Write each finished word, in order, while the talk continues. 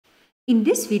In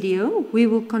this video, we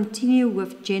will continue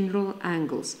with general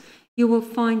angles. You will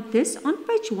find this on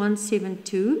page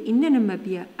 172 in the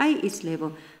Namibian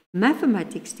AS-Level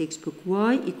Mathematics textbook,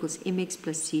 y equals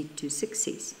mx+c to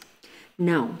success.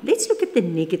 Now, let's look at the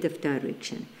negative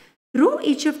direction. Draw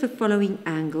each of the following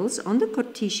angles on the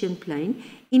Cartesian plane,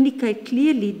 indicate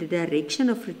clearly the direction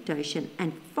of rotation,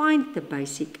 and find the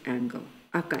basic angle.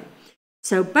 Okay,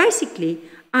 so basically,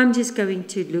 I'm just going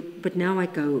to look, but now I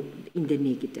go in the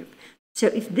negative. So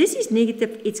if this is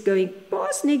negative, it's going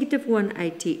past negative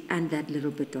 180 and that little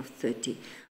bit of 30.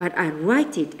 But I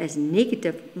write it as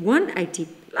negative 180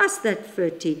 plus that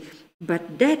 30,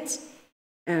 but that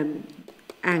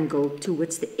angle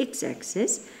towards the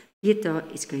x-axis, beta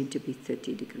is going to be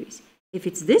 30 degrees. If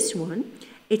it's this one,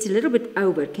 it's a little bit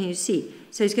over, can you see?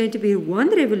 So it's going to be 1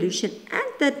 revolution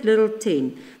and that little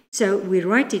 10. So we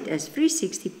write it as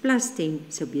 360 plus 10,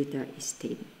 so beta is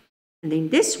 10. And then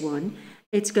this one,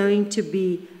 it's going to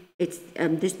be,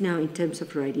 this now in terms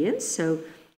of radians, so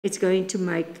it's going to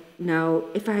make, now,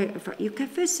 you can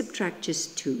first subtract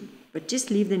just 2, but just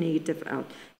leave the negative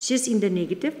out. Just in the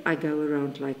negative, I go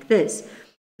around like this.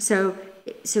 So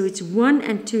it's 1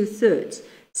 2/3.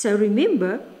 So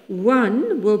remember,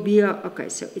 1 will be, okay,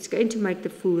 so it's going to make the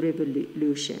full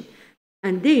revolution.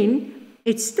 And then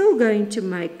it's still going to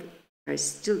make,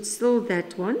 still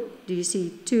that one. Do you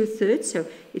see 2/3? So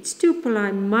it's 2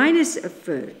 pi minus a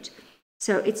third.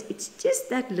 So it's just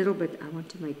that little bit. I want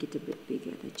to make it a bit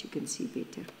bigger that you can see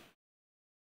better.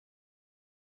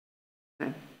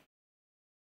 Okay.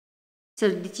 So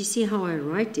did you see how I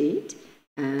write it?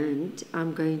 And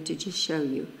I'm going to just show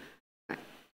you. Okay.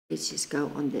 Let's just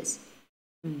go on this.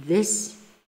 This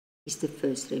is the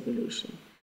first revolution.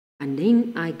 And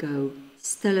then I go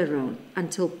still around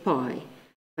until pi.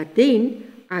 But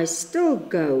then I still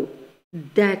go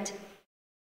that,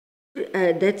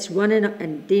 that's 1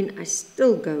 and then I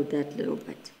still go that little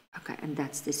bit. Okay, and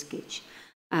that's the sketch.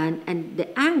 And the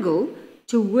angle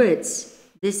towards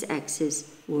this axis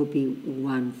will be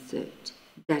 1/3.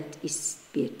 That is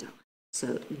beta.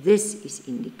 So this is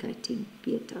indicating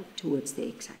beta towards the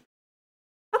x-axis.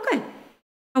 Okay,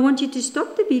 I want you to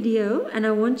stop the video and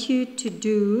I want you to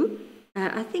do,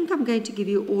 I think I'm going to give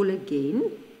you all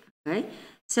again. Okay,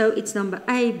 so it's number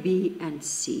A, B, and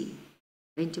C.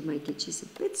 I'm going to make it just a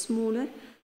bit smaller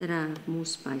that I have more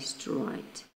space to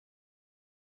write.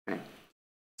 Okay,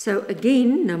 so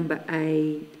again, number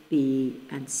A, B,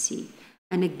 and C.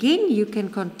 And again, you can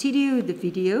continue the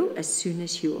video as soon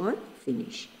as you are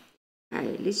finished.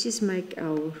 Okay, let's just make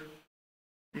our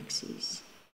axes.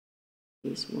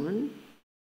 There's 1,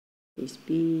 there's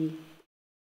B,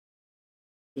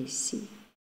 there's C.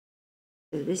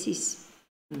 So this is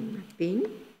my pen,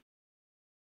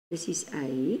 this is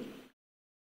A,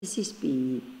 this is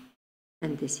B,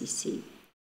 and this is C.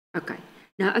 Okay,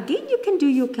 now again you can do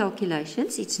your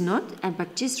calculations, it's not,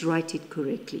 but just write it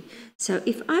correctly. So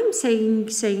if I'm saying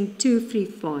 2, 3,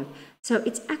 5, so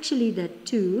it's actually that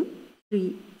 2,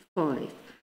 3, 5.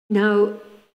 Now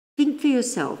think for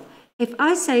yourself. If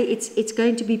I say it's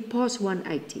going to be past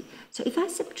 180, so if I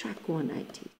subtract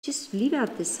 180, just leave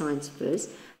out the signs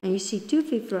first, and you see 2,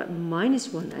 3, 5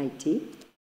 minus 180,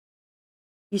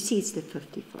 you see it's the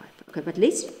 55. Okay, but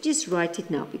let's just write it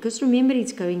now, because remember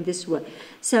it's going this way.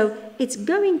 So it's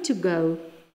going to go,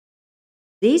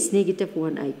 there's negative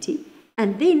 180,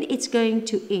 and then it's going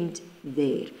to end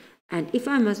there. And if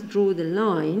I must draw the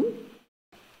line,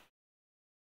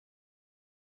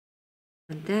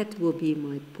 and that will be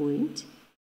my point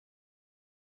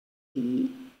E.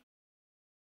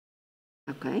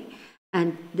 Okay,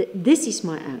 and this is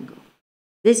my angle.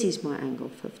 This is my angle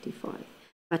 55.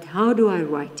 But how do I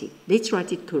write it? Let's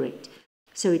write it correct.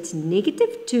 So it's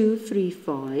negative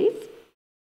 235.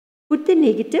 Put the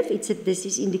negative, this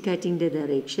is indicating the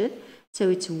direction. So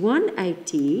it's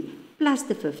 180 plus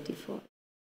the 55.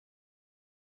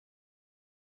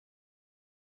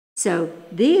 So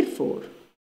therefore,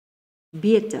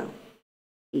 beta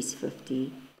is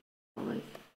 55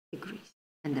 degrees.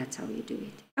 And that's how you do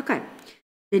it. Okay,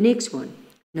 the next one.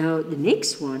 Now, the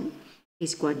next one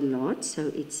is quite a lot,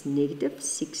 so it's negative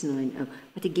 690.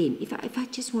 But again, if I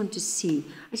just want to see,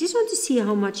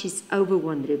 how much is over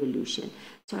 1 revolution.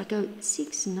 So I go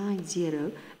 690,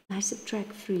 and I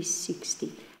subtract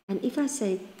 360. And if I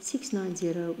say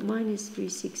 690 minus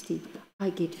 360, I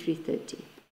get 330.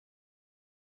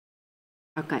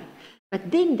 Okay, but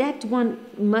then that one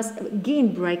must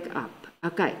again break up.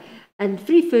 Okay, and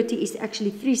 330 is actually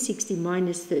 360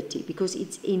 minus 30 because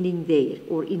it's ending there,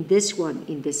 or in this one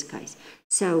in this case.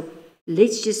 So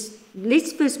let's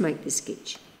first make the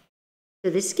sketch.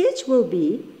 So the sketch will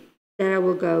be that I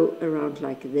will go around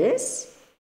like this,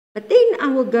 But then I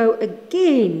will go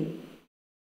again.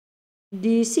 Do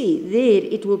you see? There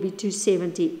it will be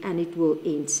 270 and it will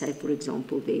end, say, for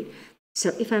example, there. So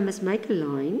if I must make a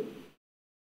line,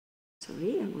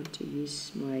 sorry, I want to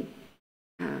use my,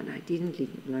 and I didn't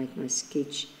like my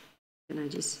sketch. Can I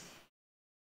just,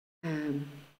 I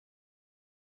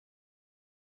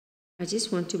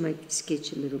just want to make the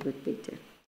sketch a little bit better.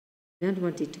 I don't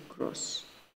want it to cross.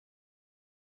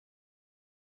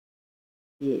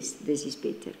 Yes, this is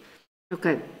better.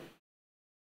 Okay.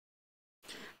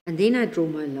 And then I draw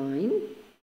my line.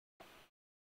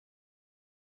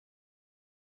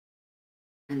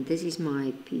 And this is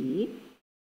my P.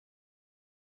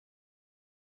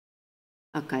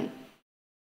 Okay.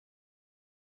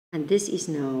 And this is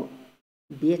now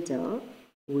beta,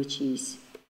 which is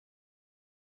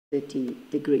 30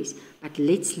 degrees. But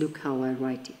let's look how I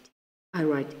write it. I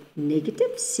write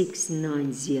negative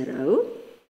 690,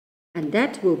 and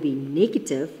that will be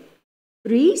negative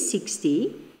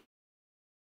 360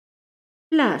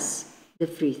 plus the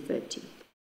 330.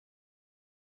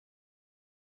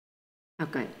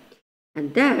 Okay,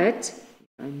 and that, if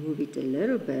I move it a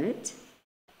little bit,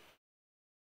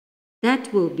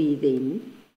 that will be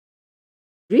then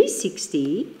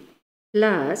 360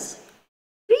 plus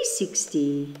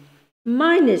 360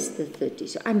 minus the 30.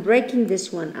 So I'm breaking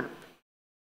this one up.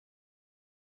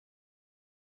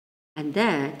 And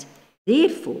that,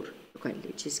 therefore, okay,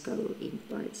 let's just go in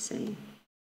by saying,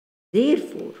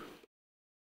 therefore,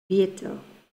 beta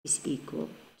is equal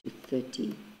to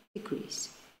 30 degrees.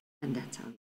 And that's how.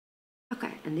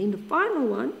 Okay, and then the final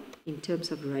one, in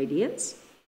terms of radians.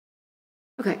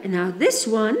 Okay, and now this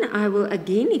one, I will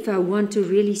again, if I want to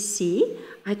really see,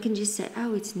 I can just say,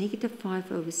 oh, it's negative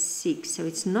 5 over 6. So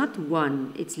it's not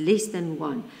 1, it's less than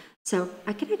 1. So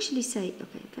I can actually say,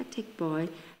 okay, if I take pi,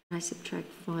 I subtract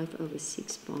 5 over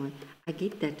 6 pi, I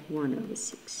get that 1 over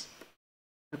 6.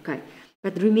 Okay,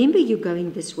 but remember you're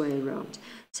going this way around.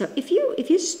 So if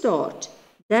you start,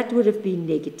 that would have been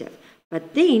negative.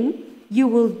 But then you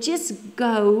will just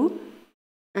go,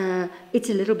 it's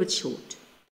a little bit short.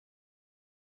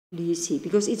 Do you see?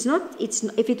 Because it's not,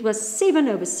 if it was 7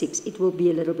 over 6, it will be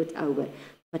a little bit over.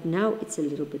 But now it's a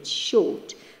little bit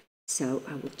short. So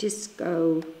I will just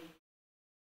go,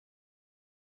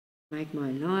 make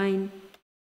my line.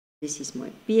 This is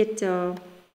my beta.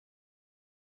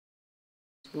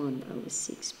 1 over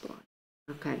 6 pi.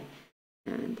 Okay.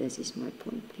 And this is my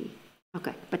point P.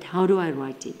 Okay. But how do I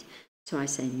write it? So I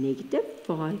say negative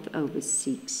 5 over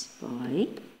 6 pi.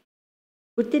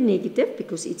 Put the negative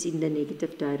because it's in the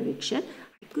negative direction.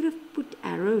 I could have put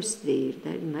arrows there.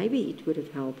 That maybe it would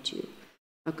have helped you.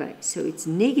 Okay, so it's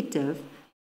negative,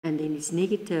 and then it's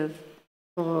negative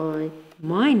pi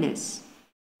minus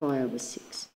pi over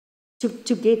 6.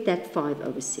 To get that 5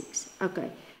 over 6.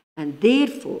 Okay, and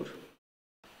therefore,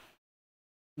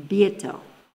 beta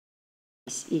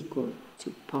is equal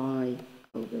to pi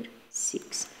over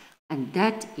 6. And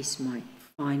that is my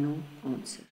final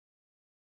answer.